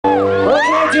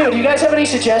do you guys have any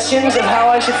suggestions of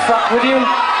how I should fuck with you?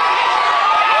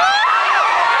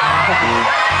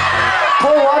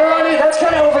 Pour water on you? That's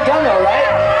kind of overdone though, right?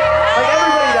 Like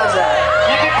everybody does that.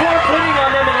 You can pour pudding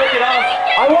on them and lick it off.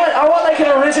 I want like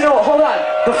an original, hold on.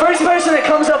 The first person that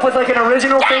comes up with like an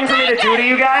original thing for me to do to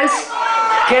you guys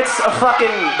gets a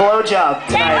fucking blowjob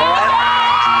tonight, alright?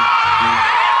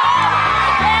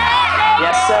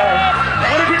 Yes, sir.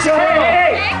 So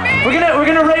hey, we're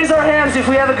gonna raise our hands if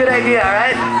we have a good idea,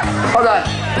 alright? Hold on.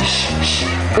 Shh.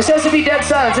 This has to be dead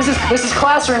silence. This is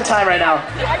classroom time right now.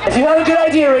 If you have a good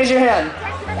idea, raise your hand.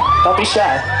 Don't be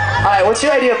shy. Alright, what's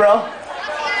your idea, bro?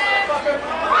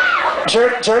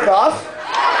 Jerk off?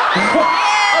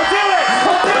 I'll do it!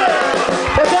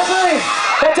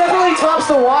 That definitely tops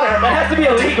the water. That has to be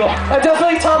illegal. That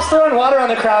definitely tops throwing water on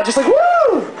the crowd. Just like,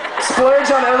 woo!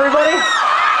 Splurge on everybody.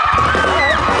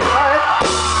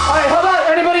 Alright, how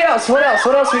about anybody else? What else?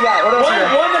 What else we got? What else we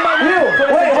got? You!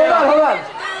 Wait, hold on.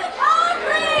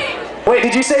 Wait,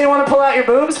 did you say you want to pull out your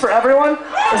boobs for everyone?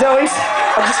 Is that what you said?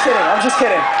 I'm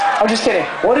just kidding.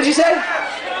 What did you say?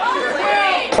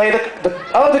 Play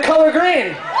the color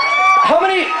green. How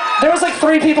many? There was like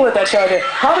 3 people at that show.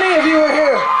 How many of you were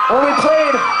here when we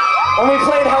played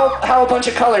how a bunch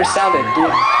of colors sounded?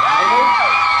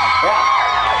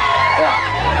 Yeah.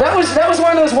 That was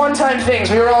one of those one-time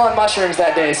things. We were all on mushrooms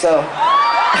that day, so.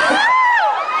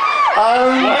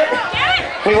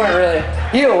 We weren't really.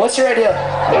 You, what's your idea?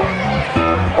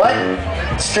 What?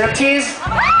 Striptease?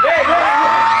 Hey,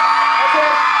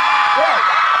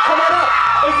 Come on up.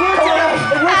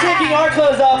 If we're taking our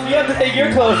clothes off, you have to take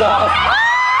your clothes off.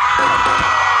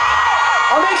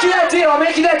 I'll make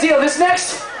you that deal. This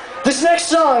next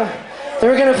song that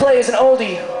we're gonna play is an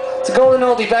oldie. It's a golden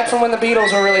oldie back from when the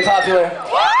Beatles were really popular.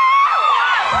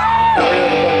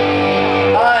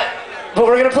 But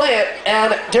we're gonna play it,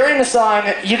 and during the song,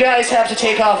 you guys have to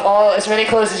take off as many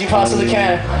clothes as you possibly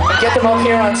can and get them up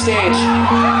here on stage.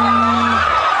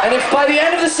 And if by the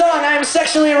end of the song I am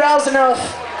sexually aroused enough,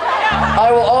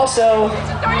 I will also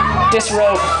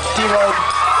derobe.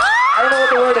 I don't know what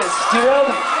the word is.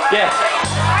 Derobe? Yes.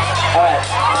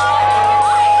 Alright.